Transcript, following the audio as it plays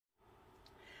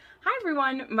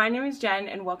everyone, my name is Jen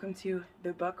and welcome to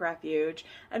the Book Refuge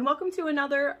and welcome to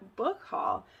another book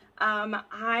haul.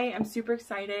 I am super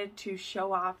excited to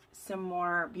show off some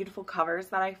more beautiful covers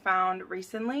that I found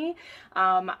recently.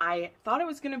 I thought it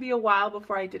was going to be a while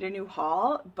before I did a new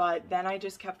haul, but then I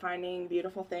just kept finding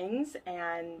beautiful things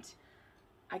and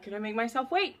I couldn't make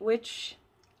myself wait, which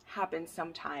happens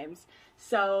sometimes.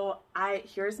 So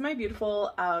here's my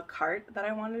beautiful cart that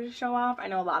I wanted to show off. I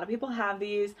know a lot of people have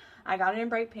these. I got it in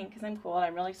bright pink because I'm cool and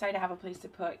I'm really excited to have a place to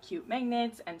put cute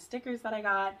magnets and stickers that I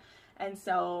got. And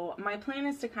so my plan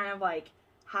is to kind of like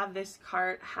have this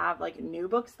cart have like new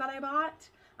books that I bought.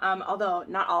 Although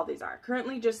not all of these are.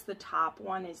 Currently just the top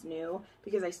one is new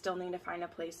because I still need to find a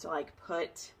place to like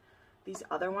put these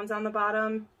other ones on the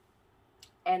bottom.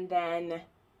 And then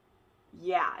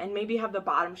yeah, and maybe have the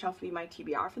bottom shelf be my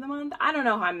TBR for the month. I don't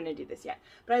know how I'm going to do this yet,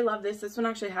 but I love this. This one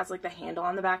actually has like the handle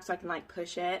on the back so I can like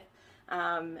push it.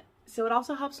 So it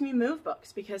also helps me move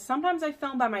books because sometimes I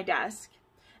film by my desk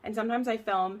and sometimes I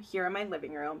film here in my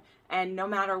living room, and no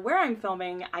matter where I'm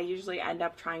filming, I usually end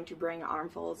up trying to bring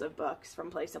armfuls of books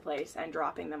from place to place and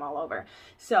dropping them all over.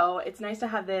 So it's nice to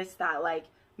have this that like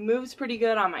moves pretty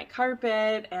good on my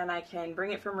carpet and I can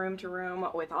bring it from room to room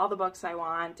with all the books I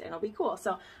want and it'll be cool.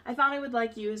 So I thought I would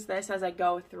like use this as I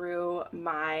go through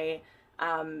my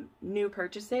new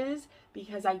purchases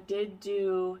because I did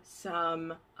do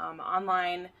some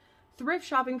online thrift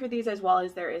shopping for these, as well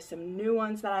as there is some new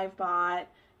ones that I've bought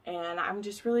and I'm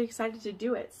just really excited to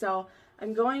do it. So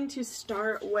I'm going to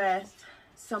start with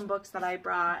some books that I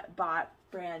bought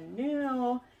brand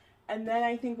new. And then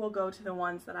I think we'll go to the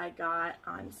ones that I got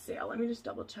on sale. Let me just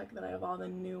double check that I have all the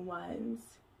new ones.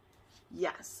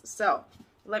 Yes, so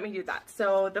let me do that.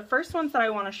 So the first ones that I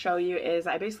want to show you is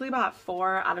I basically bought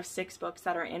 4 out of 6 books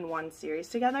that are in one series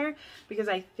together because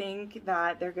I think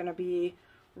that they're going to be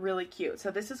really cute. So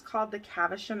this is called the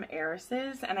Caversham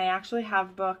Heiresses, and I actually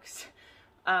have books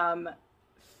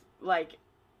like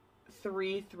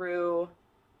 3 through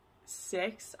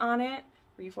 6 on it.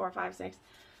 3, 4, 5, 6.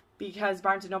 Because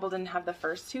Barnes & Noble didn't have the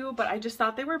first 2, but I just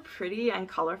thought they were pretty and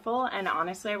colorful, and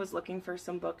honestly I was looking for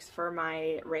some books for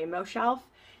my rainbow shelf,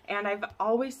 and I've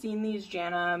always seen these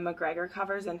Jana McGregor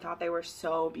covers and thought they were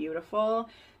so beautiful,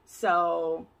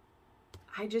 so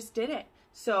I just did it.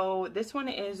 So this one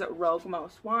is Rogue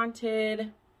Most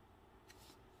Wanted,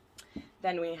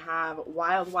 then we have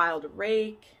Wild Wild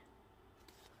Rake,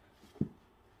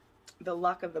 The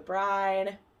Luck of the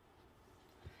Bride,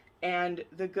 and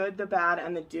The Good, the Bad,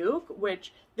 and the Duke,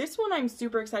 which this one I'm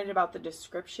super excited about the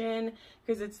description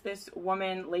because it's this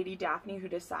woman, Lady Daphne, who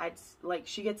decides like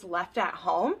she gets left at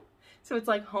home. So it's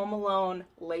like Home Alone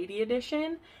Lady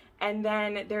Edition. And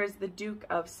then there's the Duke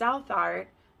of Southart,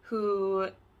 who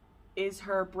is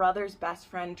her brother's best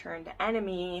friend turned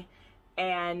enemy,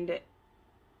 and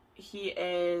he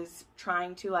is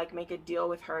trying to like make a deal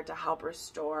with her to help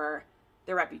restore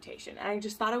their reputation. And I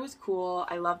just thought it was cool.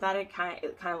 I love that it kind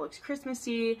of looks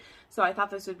Christmassy, so I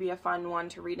thought this would be a fun one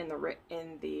to read in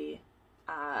the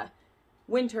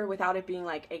winter without it being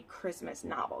like a Christmas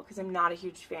novel, because I'm not a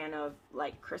huge fan of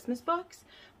like Christmas books,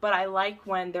 but I like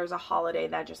when there's a holiday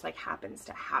that just like happens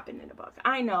to happen in a book.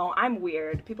 I know, I'm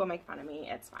weird, people make fun of me,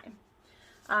 it's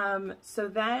fine. So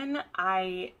then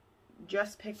I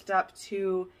just picked up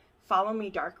Follow Me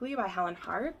Darkly by Helen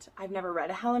Hart. I've never read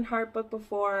a Helen Hart book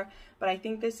before, but I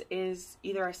think this is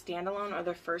either a standalone or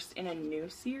the first in a new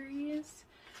series.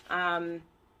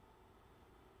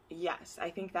 Yes, I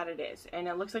think that it is. And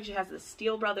it looks like she has the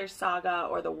Steel Brothers Saga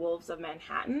or the Wolves of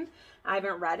Manhattan. I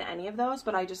haven't read any of those,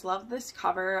 but I just love this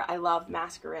cover. I love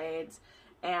masquerades.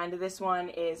 And this one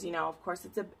is, you know, of course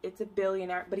it's a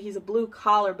billionaire, but he's a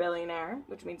blue-collar billionaire,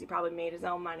 which means he probably made his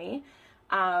own money.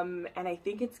 And I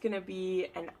think it's going to be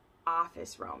an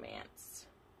office romance.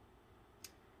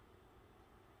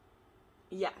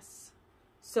 Yes.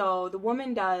 So the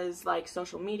woman does like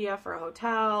social media for a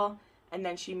hotel, and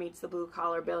then she meets the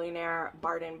blue-collar billionaire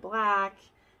Barton Black,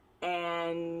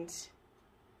 and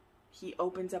he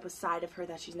opens up a side of her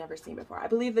that she's never seen before. I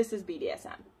believe this is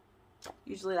BDSM.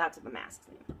 Usually that's what the mask's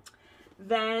name.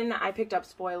 Then I picked up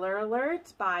Spoiler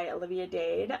Alert by Olivia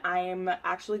Dade. I'm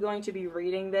actually going to be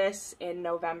reading this in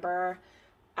November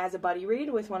as a buddy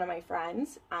read with one of my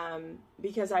friends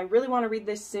because I really want to read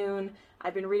this soon.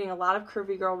 I've been reading a lot of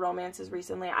curvy girl romances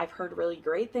recently. I've heard really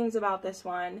great things about this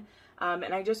one,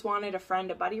 and I just wanted a friend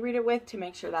to buddy read it with to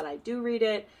make sure that I do read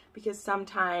it, because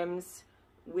sometimes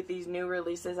with these new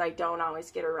releases I don't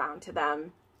always get around to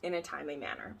them in a timely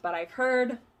manner. But I've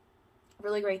heard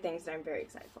really great things and I'm very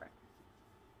excited for it.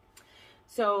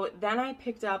 So then I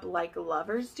picked up Like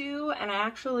Lovers Do, and I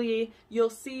actually, you'll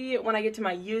see when I get to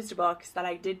my used books that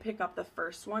I did pick up the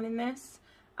first one in this,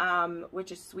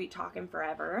 which is Sweet Talkin'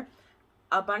 Forever.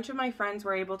 A bunch of my friends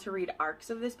were able to read arcs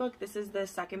of this book. This is the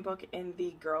second book in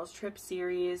the Girls Trip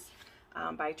series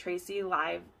by Tracy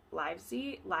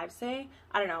Livesay.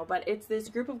 I don't know, but it's this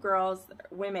group of girls,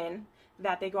 women,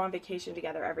 that they go on vacation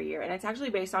together every year. And it's actually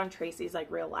based on Tracy's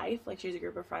like real life. Like she's a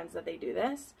group of friends that they do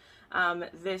this.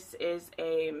 This is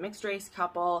a mixed race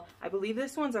couple. I believe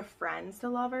this one's a friends to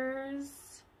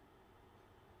lovers.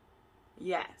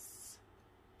 Yes.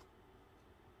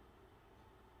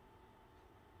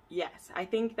 Yes, I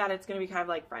think that it's going to be kind of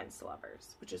like friends to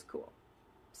lovers, which is cool.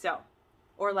 So,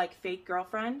 or like fake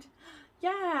girlfriend.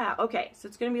 Yeah, okay, so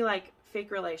it's going to be like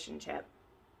fake relationship.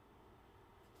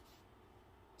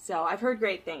 So I've heard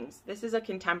great things. This is a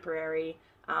contemporary,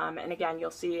 and again,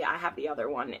 you'll see I have the other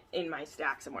one in my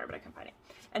stack somewhere, but I can't find it.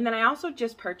 And then I also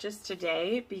just purchased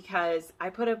today, because I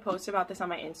put a post about this on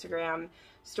my Instagram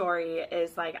story,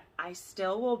 is like I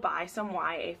still will buy some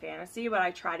YA fantasy, but I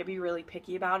try to be really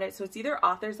picky about it. So it's either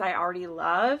authors I already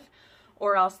love,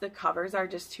 or else the covers are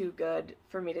just too good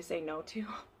for me to say no to.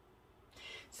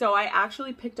 So I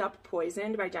actually picked up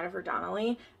Poisoned by Jennifer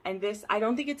Donnelly, and this, I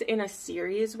don't think it's in a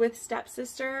series with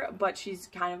Stepsister, but she's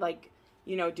kind of like,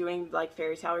 you know, doing like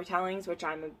fairy tale retellings, which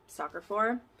I'm a sucker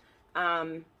for.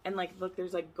 And like, look,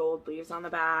 there's like gold leaves on the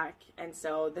back, and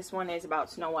so this one is about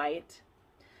Snow White.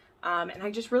 And I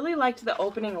just really liked the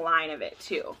opening line of it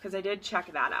too, because I did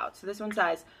check that out. So this one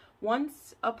says,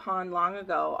 "Once upon long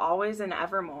ago, always and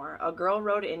evermore, a girl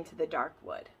rode into the dark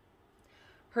wood.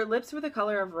 Her lips were the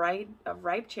color of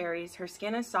ripe cherries, her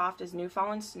skin as soft as new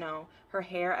fallen snow, her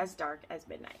hair as dark as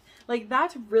midnight." Like,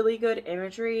 that's really good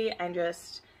imagery, and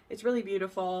just, it's really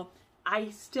beautiful. I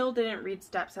still didn't read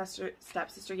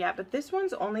Stepsister yet, but this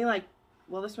one's only like,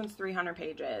 well, this one's 300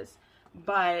 pages,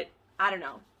 but I don't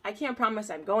know. I can't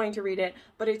promise I'm going to read it,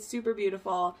 but it's super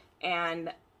beautiful,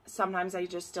 and sometimes I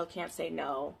just still can't say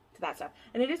no to that stuff.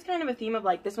 And it is kind of a theme of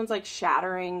like, this one's like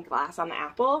shattering glass on the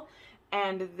apple,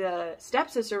 and the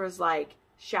Stepsister was like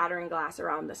shattering glass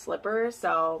around the slipper.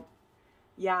 So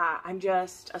yeah, I'm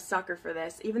just a sucker for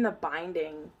this. Even the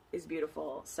binding is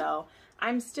beautiful. So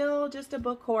I'm still just a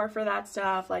book whore for that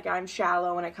stuff. Like, I'm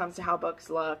shallow when it comes to how books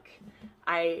look.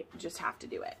 I just have to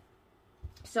do it.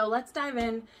 So let's dive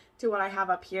in to what I have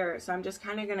up here. So I'm just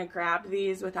kind of going to grab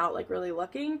these without like really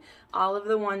looking. All of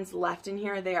the ones left in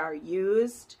here, they are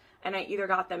used, and I either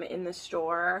got them in the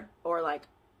store or like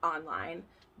online.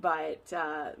 But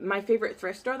my favorite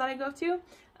thrift store that I go to,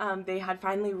 they had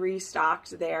finally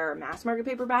restocked their mass market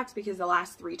paperbacks, because the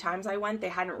last 3 times I went, they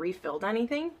hadn't refilled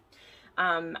anything.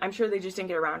 I'm sure they just didn't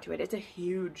get around to it. It's a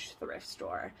huge thrift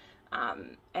store.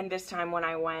 And this time when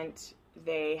I went,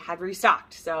 they had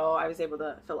restocked, so I was able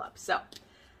to fill up. So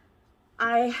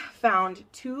I found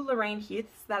 2 Lorraine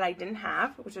Heaths that I didn't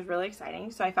have, which was really exciting.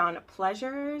 So I found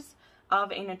Pleasures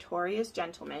of a Notorious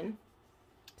Gentleman.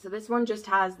 So this one just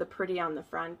has the pretty on the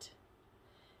front,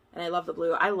 and I love the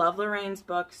blue. I love Lorraine's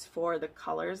books for the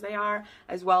colors they are,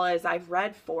 as well as I've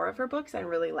read 4 of her books and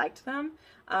really liked them,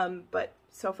 but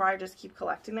so far I just keep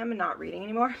collecting them and not reading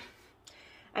anymore.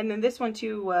 And then this one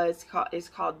too is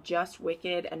called Just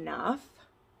Wicked Enough,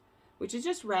 which is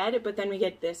just red, but then we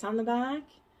get this on the back.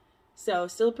 So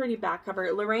still a pretty back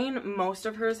cover. Lorraine, most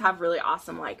of hers have really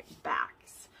awesome like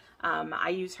backs. I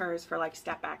use hers for like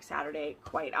Step Back Saturday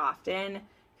quite often,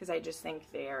 because I just think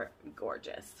they're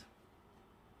gorgeous.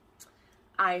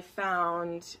 I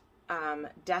found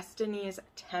Destiny's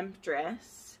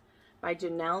Temptress by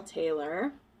Janelle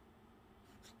Taylor.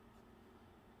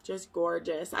 Just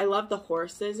gorgeous. I love the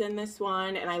horses in this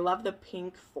one, and I love the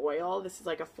pink foil. This is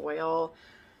like a foil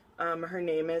her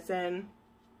name is in.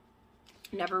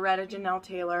 Never read a Janelle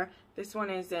Taylor. This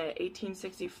one is a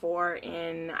 1864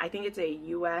 in, I think it's a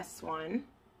US one.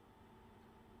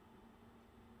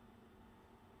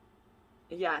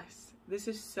 Yes, this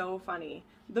is so funny.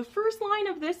 The first line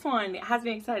of this one has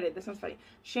me excited. This one's funny.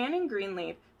 Shannon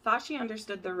Greenleaf thought she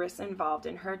understood the risks involved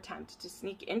in her attempt to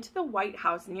sneak into the White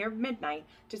House near midnight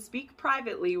to speak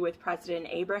privately with President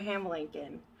Abraham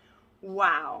Lincoln.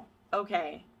 Wow.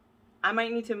 Okay. I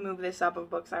might need to move this up of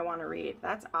books I want to read.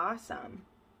 That's awesome.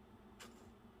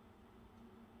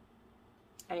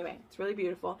 Anyway, it's really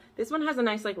beautiful. This one has a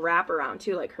nice like wrap around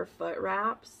too, like her foot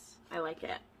wraps. I like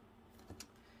it.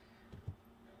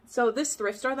 So this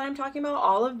thrift store that I'm talking about,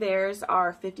 all of theirs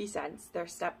are 50 cents. Their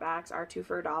step backs are 2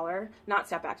 for $1. Not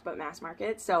step backs, but mass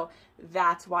market. So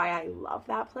that's why I love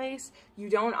that place. You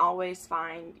don't always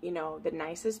find, you know, the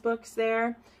nicest books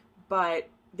there, but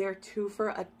they're 2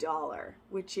 for $1,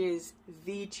 which is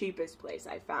the cheapest place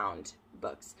I found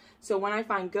books. So when I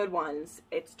find good ones,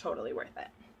 it's totally worth it.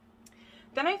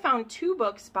 Then I found 2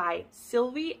 books by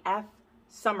Sylvie F.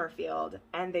 Summerfield,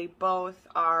 and they both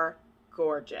are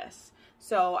gorgeous.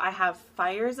 So I have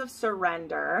Fires of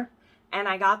Surrender, and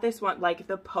I got this one, like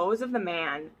the pose of the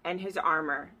man and his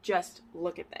armor. Just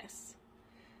look at this.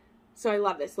 So I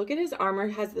love this. Look at his armor,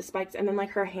 has the spikes, and then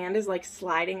like her hand is like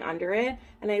sliding under it.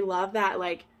 And I love that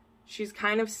like she's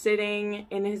kind of sitting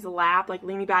in his lap, like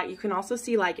leaning back. You can also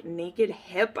see like naked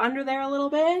hip under there a little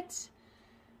bit.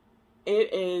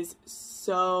 It is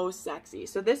so sexy.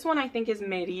 So this one I think is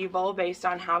medieval based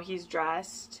on how he's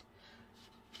dressed.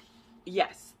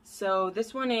 Yes. So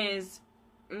this one is,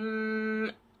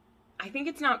 I think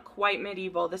it's not quite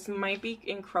medieval. This might be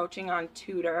encroaching on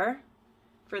Tudor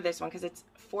for this one because it's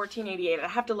 1488. I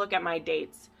have to look at my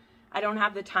dates. I don't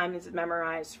have the times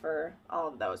memorized for all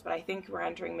of those, but I think we're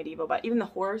entering medieval. But even the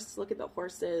horse, look at the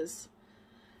horses.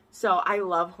 So I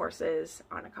love horses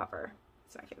on a cover.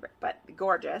 It's my favorite, but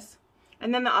gorgeous.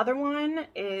 And then the other one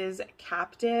is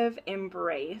Captive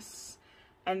Embrace.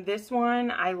 And this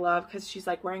one I love because she's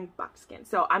like wearing buckskin.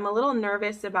 So I'm a little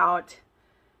nervous about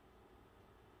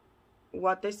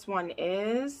what this one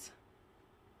is.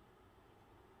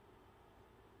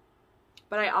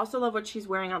 But I also love what she's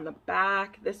wearing on the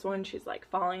back. This one, she's like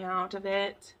falling out of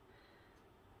it.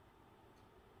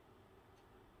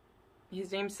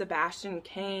 His name's Sebastian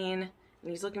Kane, and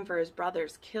he's looking for his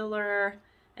brother's killer.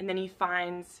 And then he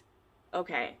finds...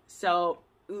 Okay, so,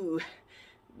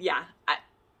 yeah, I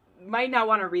might not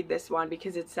want to read this one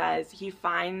because it says he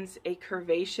finds a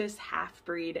curvaceous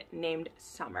half-breed named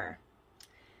Summer.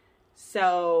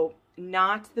 So,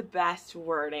 not the best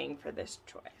wording for this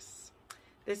choice.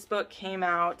 This book came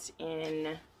out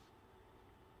in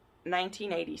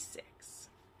 1986,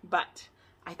 but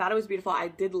I thought it was beautiful. I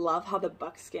did love how the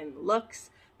buckskin looks.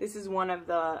 This is one of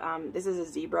the, this is a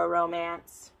zebra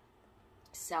romance.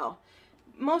 So...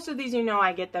 most of these, you know,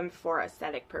 I get them for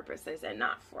aesthetic purposes and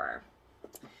not for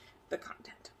the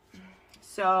content.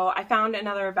 So I found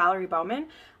another Valerie Bowman.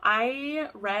 I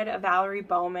read a Valerie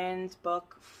Bowman's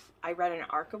book. I read an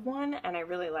arc of one and I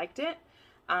really liked it.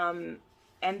 And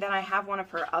then I have one of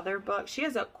her other books. She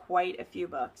has quite a few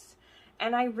books.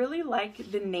 And I really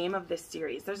like the name of this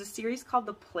series. There's a series called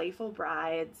The Playful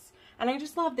Brides. And I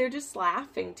just love, they're just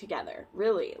laughing together,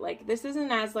 really. Like, this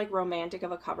isn't as, like, romantic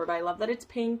of a cover, but I love that it's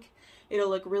pink. It'll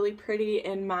look really pretty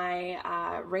in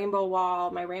my rainbow wall,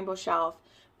 my rainbow shelf.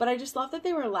 But I just love that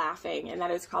they were laughing and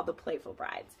that it's called The Playful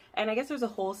Brides. And I guess there's a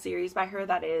whole series by her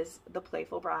that is The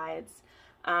Playful Brides.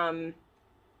 And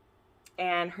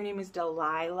her name is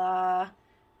Delilah.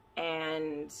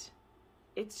 And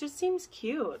it just seems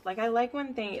cute. Like, I like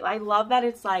when I love that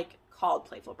it's, like, called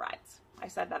Playful Brides. I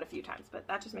said that a few times, but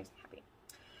that just makes me happy.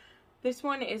 This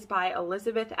one is by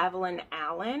Elizabeth Evelyn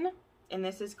Allen, and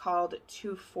this is called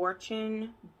To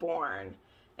Fortune Born.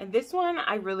 And this one,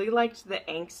 I really liked the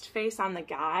angst face on the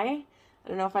guy. I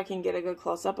don't know if I can get a good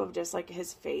close-up of just, like,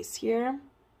 his face here.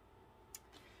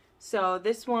 So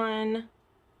this one,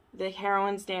 the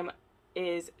heroine's name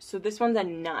is, so this one's a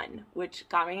nun, which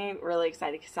got me really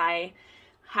excited because I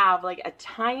have like a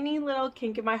tiny little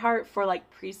kink in my heart for like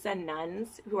priests and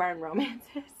nuns who are in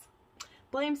romances.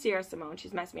 Blame Sierra Simone,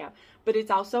 she's messed me up. But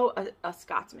it's also a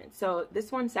Scotsman. So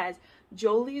this one says,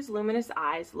 Jolie's luminous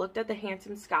eyes looked at the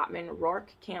handsome Scotman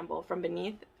Rourke Campbell from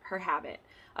beneath her habit.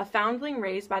 A foundling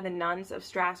raised by the nuns of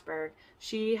Strasbourg,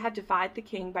 she had defied the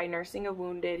king by nursing a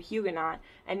wounded Huguenot,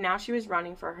 and now she was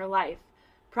running for her life.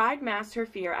 Pride masked her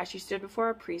fear as she stood before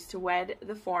a priest to wed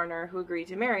the foreigner who agreed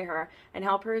to marry her and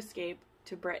help her escape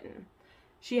to Britain.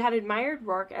 She had admired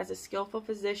Rourke as a skillful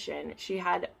physician. She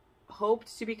had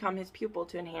hoped to become his pupil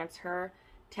to enhance her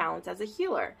talents as a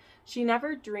healer. She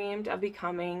never dreamed of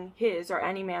becoming his or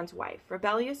any man's wife.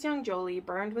 Rebellious young Jolie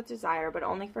burned with desire, but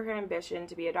only for her ambition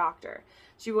to be a doctor.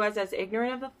 She was as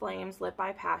ignorant of the flames lit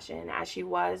by passion as she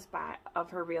was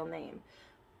of her real name.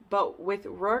 But with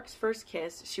Rourke's first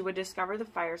kiss, she would discover the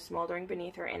fire smoldering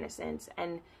beneath her innocence,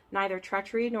 and neither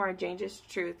treachery nor a dangerous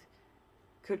truth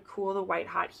could cool the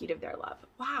white-hot heat of their love.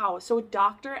 Wow, so a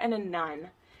doctor and a nun.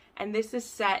 And this is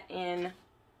set in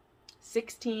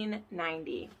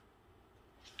 1690.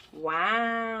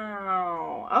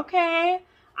 Wow. Okay,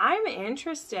 I'm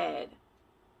interested.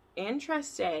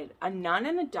 A nun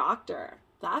and a doctor.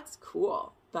 That's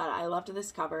cool. But I loved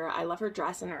this cover. I love her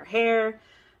dress and her hair.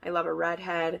 I love a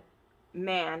redhead.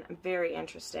 Man, I'm very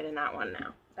interested in that one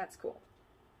now. That's cool.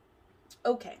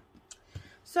 Okay.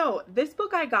 So this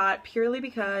book I got purely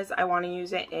because I want to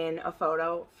use it in a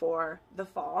photo for the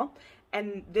fall.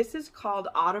 And this is called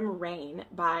Autumn Rain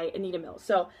by Anita Mills.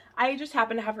 So I just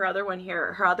happen to have her other one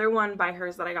here. Her other one by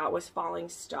hers that I got was Falling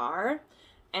Star.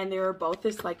 And they were both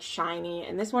this like shiny,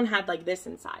 and this one had like this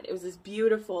inside. It was this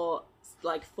beautiful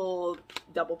like full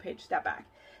double page step back.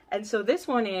 And so this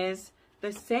one is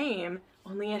the same,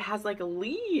 only it has like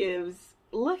leaves.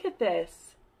 Look at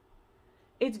this.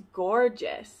 It's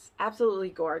gorgeous. Absolutely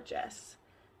gorgeous.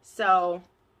 So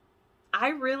I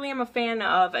really am a fan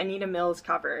of Anita Mills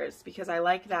covers because I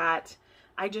like that.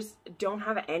 I just don't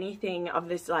have anything of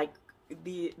this like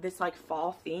this like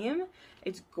fall theme.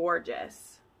 It's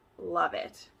gorgeous. Love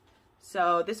it.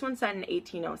 So this one's set in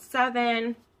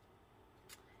 1807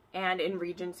 and in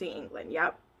Regency, England.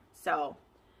 Yep. So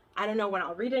I don't know when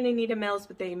I'll read an Anita Mills,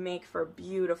 but they make for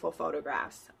beautiful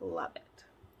photographs. Love it.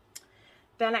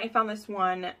 Then I found this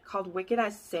one called Wicked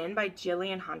as Sin by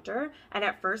Gillian Hunter. And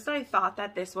at first I thought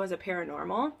that this was a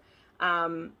paranormal,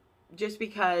 just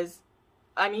because,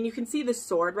 I mean, you can see the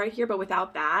sword right here, but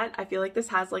without that, I feel like this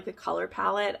has like the color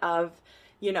palette of,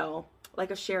 you know, like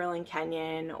a Sherilyn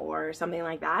Kenyon or something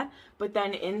like that. But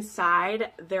then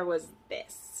inside there was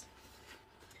this.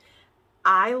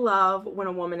 I love when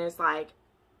a woman is like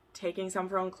taking some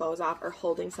of her own clothes off or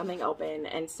holding something open.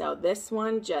 And so this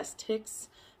one just ticks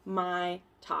my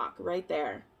talk right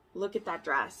there. Look at that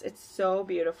dress. It's so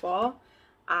beautiful.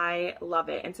 I love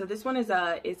it. And so this one is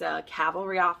a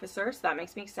cavalry officer, so that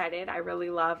makes me excited. I really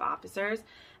love officers.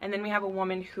 And then we have a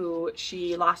woman who,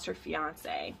 she lost her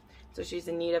fiance. So she's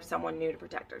in need of someone new to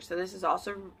protect her. So this is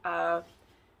also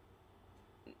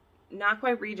not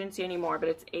quite Regency anymore, but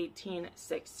it's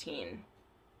 1816.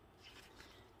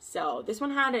 So this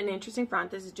one had an interesting front.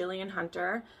 This is Gillian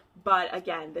Hunter. But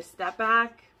again, the step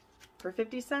back for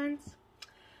 50 cents.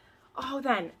 Oh,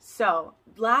 then, so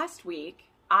last week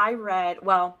I read,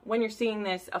 well, when you're seeing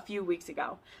this a few weeks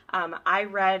ago, I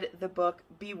read the book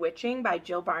Bewitching by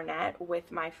Jill Barnett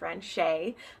with my friend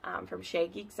Shay from Shay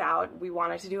Geeks Out. We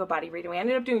wanted to do a buddy read, and we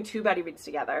ended up doing 2 buddy reads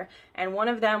together, and one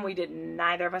of them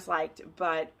neither of us liked,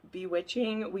 but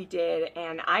Bewitching we did,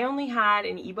 and I only had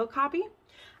an ebook copy.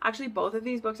 Actually, both of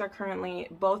these books are currently,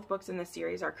 both books in the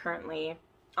series are currently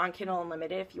on Kindle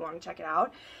Unlimited if you want to check it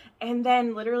out. And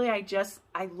then literally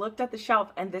I looked at the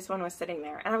shelf and this one was sitting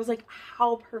there, and I was like,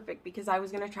 how perfect, because I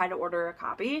was going to try to order a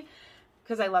copy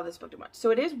because I love this book too much. So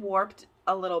it is warped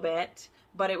a little bit,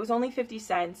 but it was only 50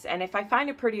 cents, and if I find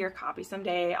a prettier copy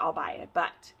someday, I'll buy it.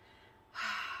 But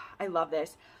I love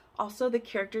this. Also, the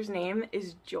character's name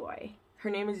is Joy.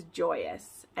 Her name is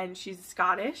Joyous, and she's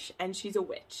Scottish, and she's a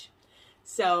witch.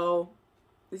 So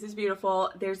this is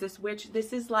beautiful. There's this witch.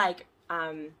 This is like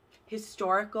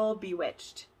historical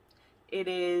Bewitched. It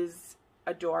is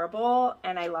adorable,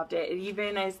 and I loved it. It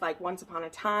even is like Once Upon a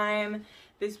Time.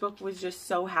 This book was just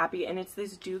so happy, and it's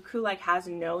this Duke who like has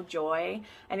no joy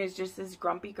and is just this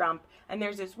grumpy grump. And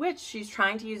there's this witch, she's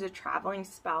trying to use a traveling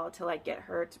spell to like get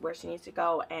her to where she needs to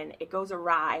go, and it goes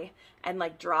awry and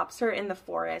like drops her in the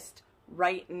forest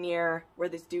right near where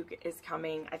this Duke is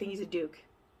coming. I think he's a Duke.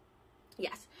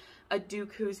 Yes, a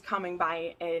Duke who's coming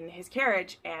by in his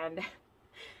carriage, and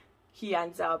he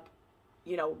ends up,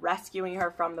 you know, rescuing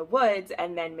her from the woods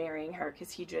and then marrying her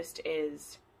because he just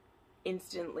is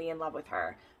instantly in love with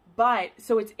her. But,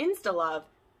 so it's insta-love,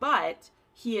 but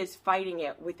he is fighting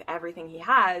it with everything he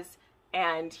has,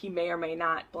 and he may or may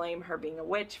not blame her being a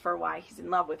witch for why he's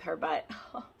in love with her, but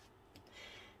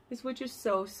this witch is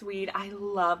so sweet. I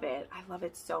love it. I love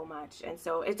it so much. And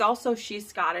so it's also, she's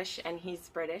Scottish and he's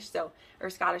British, so, or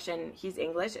Scottish and he's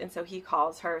English, and so he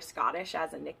calls her Scottish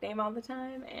as a nickname all the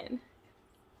time, and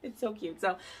it's so cute.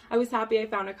 So I was happy I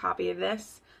found a copy of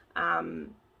this,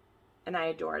 and I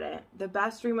adored it. The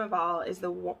best dream of all is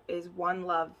one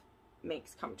love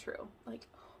makes come true. Like,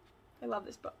 oh, I love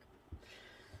this book.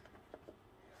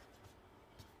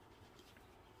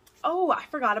 Oh, I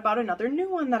forgot about another new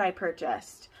one that I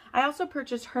purchased. I also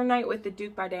purchased Her Night with the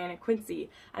Duke by Diana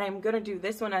Quincy, and I'm going to do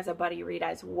this one as a buddy read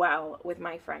as well with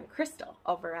my friend Crystal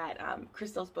over at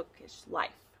Crystal's Bookish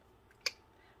Life.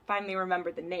 Finally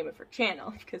remembered the name of her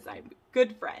channel because I'm a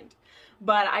good friend.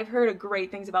 But I've heard great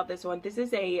things about this one. This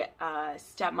is a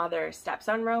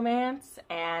stepmother-stepson romance,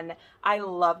 and I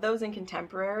love those in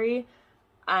contemporary,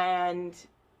 and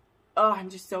oh, I'm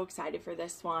just so excited for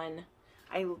this one.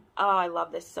 I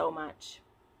love this so much.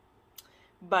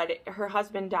 But her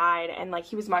husband died, and like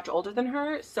he was much older than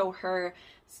her, so her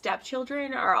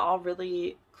stepchildren are all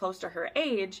really close to her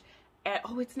age. And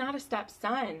oh, it's not a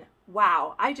stepson.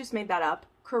 Wow, I just made that up.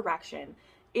 Correction.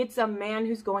 It's a man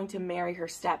who's going to marry her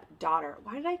stepdaughter.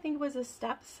 Why did I think it was a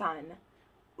stepson?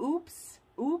 Oops.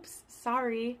 oops,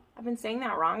 sorry. I've been saying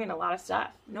that wrong in a lot of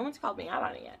stuff. No one's called me out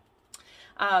on it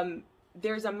yet.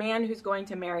 There's a man who's going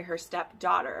to marry her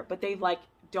stepdaughter, but they like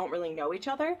don't really know each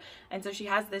other. And so she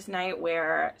has this night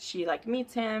where she like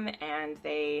meets him, and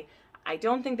I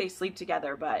don't think they sleep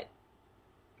together, but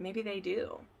maybe they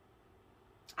do.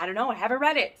 I don't know. I haven't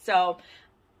read it, so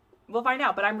we'll find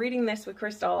out. But I'm reading this with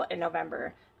Crystal in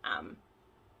November,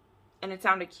 and it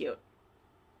sounded cute.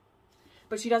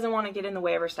 But she doesn't want to get in the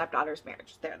way of her stepdaughter's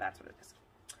marriage. There, that's what it is.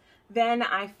 Then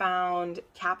I found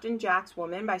Captain Jack's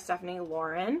Woman by Stephanie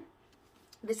Lauren.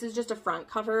 This is just a front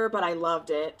cover, but I loved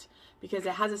it because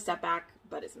it has a step back,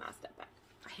 but it's not a step back.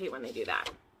 I hate when they do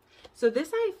that. So this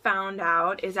I found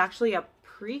out is actually a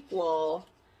prequel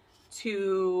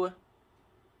to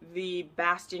the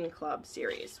Bastion Club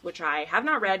series, which I have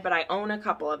not read, but I own a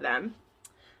couple of them.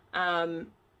 And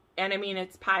I mean,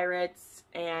 it's pirates,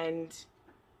 and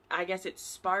I guess it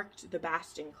sparked the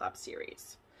Bastion Club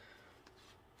series.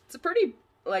 It's a pretty,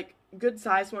 like, good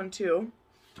size one, too.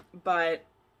 But,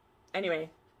 anyway,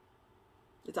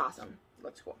 it's awesome. It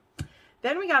looks cool.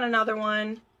 Then we got another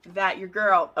one that your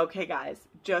girl... Okay, guys,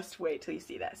 just wait till you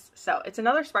see this. So, it's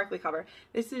another sparkly cover.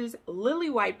 This is Lily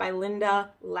White by Linda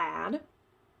Ladd.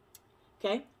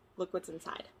 Okay, look what's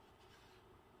inside.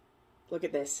 Look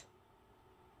at this.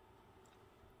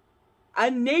 A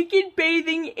naked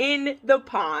bathing in the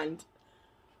pond.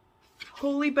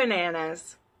 Holy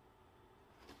bananas.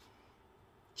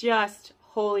 Just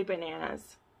holy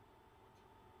bananas.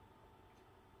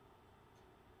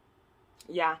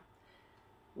 Yeah.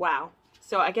 Wow.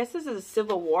 So I guess this is a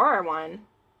Civil War one.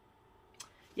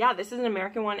 Yeah, this is an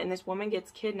American one, and this woman gets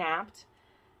kidnapped,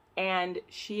 and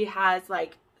she has,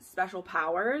 like, special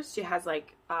powers. She has,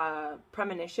 like,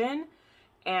 premonition,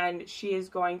 and she is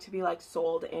going to be, like,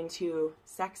 sold into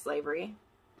sex slavery.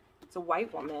 It's a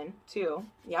white woman, too.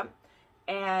 Yep.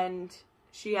 And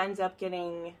she ends up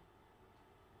getting,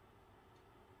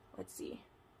 let's see.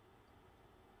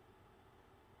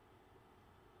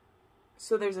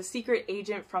 So there's a secret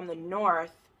agent from the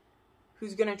north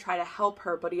who's going to try to help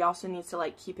her, but he also needs to,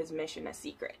 like, keep his mission a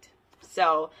secret.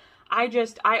 So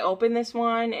I opened this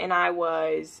one, and I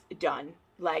was done.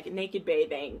 Like, naked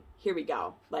bathing. Here we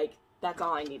go. Like, that's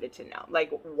all I needed to know.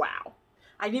 Like, wow.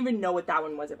 I didn't even know what that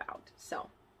one was about. So,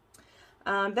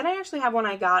 then I actually have one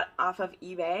I got off of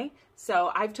eBay.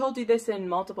 So, I've told you this in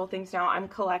multiple things now. I'm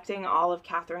collecting all of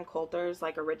Catherine Coulter's,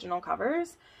 like, original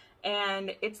covers.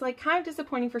 And it's, like, kind of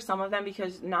disappointing for some of them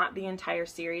because not the entire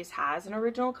series has an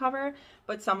original cover,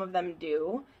 but some of them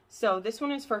do. So, this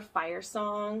one is for Fire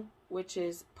Song, which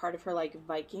is part of her, like,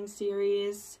 Viking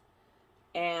series.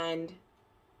 And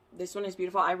this one is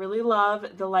beautiful. I really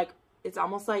love the, like, it's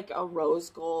almost like a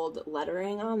rose gold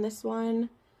lettering on this one.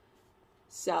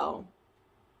 So,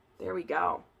 there we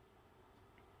go.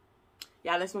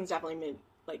 Yeah, this one's definitely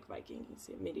like Viking. You can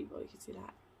see it, medieval. You can see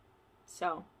that.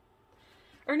 So,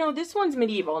 or no, this one's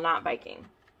medieval, not Viking.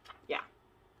 Yeah.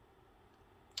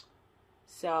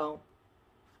 So,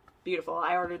 beautiful.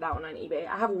 I ordered that one on eBay.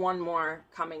 I have one more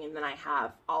coming, and then I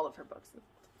have all of her books.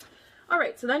 All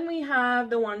right, so then we have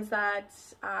the ones that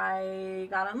I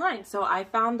got online. So I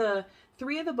found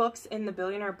 3 of the books in the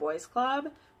Billionaire Boys Club,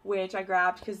 which I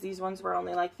grabbed because these ones were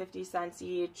only like 50 cents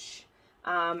each.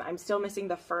 I'm still missing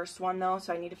the first one, though,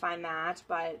 so I need to find that.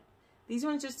 But these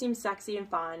ones just seem sexy and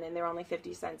fun, and they're only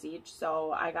 50 cents each.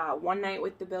 So I got One Night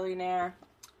with the Billionaire,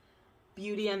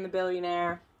 Beauty and the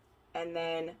Billionaire, and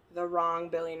then The Wrong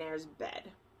Billionaire's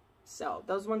Bed. So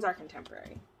those ones are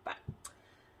contemporary. But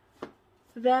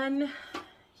then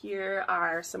here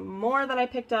are some more that I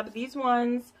picked up. These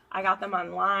ones, I got them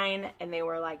online, and they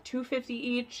were like $2.50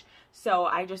 each. So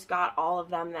I just got all of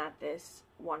them that this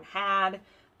one had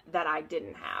that I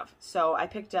didn't have. So I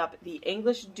picked up The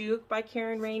English Duke by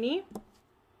Karen Rainey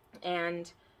and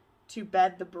To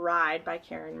Bed the Bride by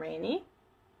Karen Rainey.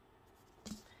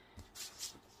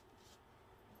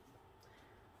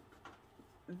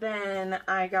 Then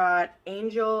I got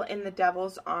Angel in a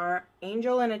Devil's Arms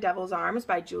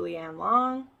by Julianne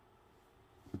Long.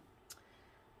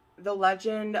 The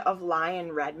Legend of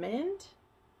Lion Redmond.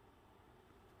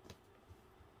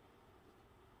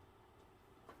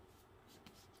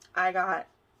 I got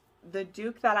The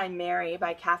Duke That I Marry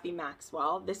by Kathy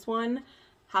Maxwell. This one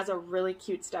has a really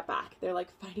cute step back. They're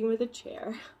like fighting with a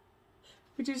chair,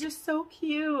 which is just so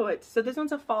cute. So this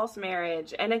one's a false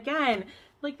marriage. And again,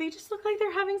 like, they just look like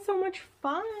they're having so much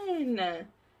fun.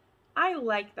 I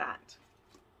like that.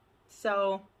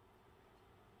 So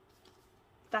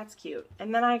that's cute.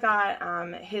 And then I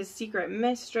got His Secret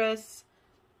Mistress,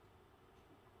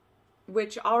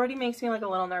 which already makes me like a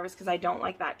little nervous because I don't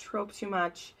like that trope too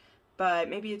much. But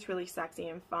maybe it's really sexy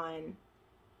and fun.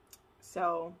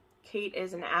 So Kate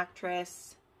is an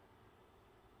actress.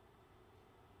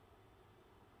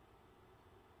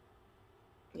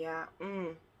 Yeah,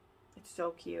 it's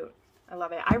so cute. I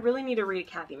love it. I really need to read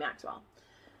Kathy Maxwell.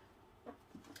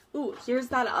 Ooh, here's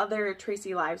that other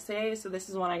Tracy Livesay. So this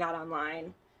is one I got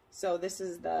online. So this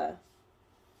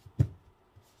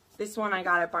one I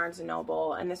got at Barnes &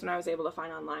 Noble, and this one I was able to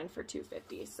find online for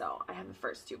 $2.50. So I have the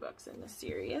first 2 books in this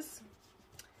series.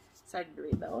 Excited to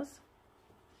read those.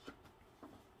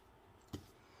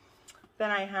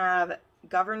 Then I have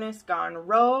Governess Gone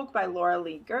Rogue by Laura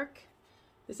Lee Girk.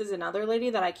 This is another lady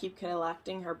that I keep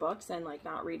collecting her books and like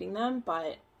not reading them,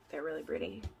 but they're really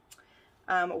pretty.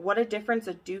 What a Difference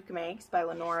a Duke Makes by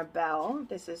Lenora Bell.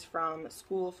 This is from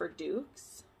School for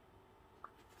Dukes.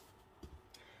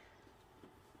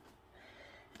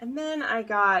 And then I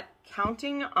got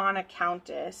Counting on a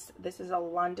Countess. This is a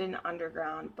London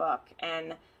Underground book,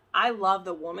 and I love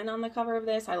the woman on the cover of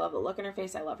this. I love the look in her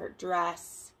face. I love her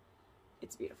dress.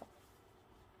 It's beautiful.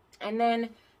 And then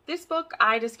this book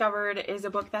I discovered is a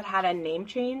book that had a name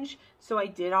change. So I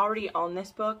did already own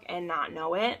this book and not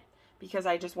know it because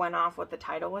I just went off what the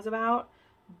title was about.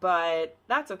 But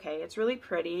that's okay. It's really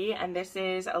pretty. And this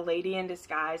is A Lady in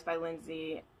Disguise by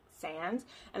Lindsay Sands.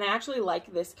 And I actually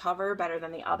like this cover better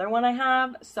than the other one I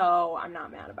have. So I'm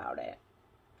not mad about it.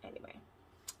 Anyway.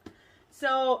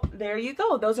 So there you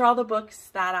go. Those are all the books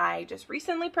that I just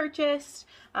recently purchased.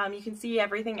 You can see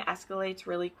everything escalates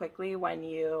really quickly when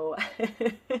you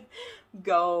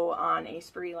go on a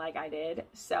spree like I did.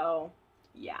 So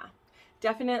yeah,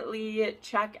 definitely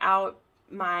check out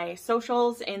my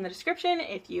socials in the description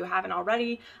if you haven't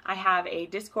already. I have a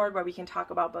Discord where we can talk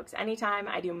about books anytime.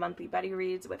 I do monthly buddy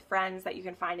reads with friends that you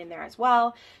can find in there as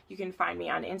well. You can find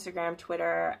me on Instagram,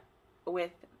 Twitter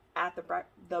at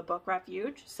the Book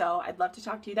Refuge. So I'd love to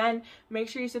talk to you then. Make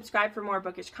sure you subscribe for more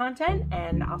bookish content,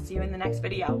 and I'll see you in the next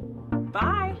video.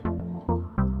 Bye!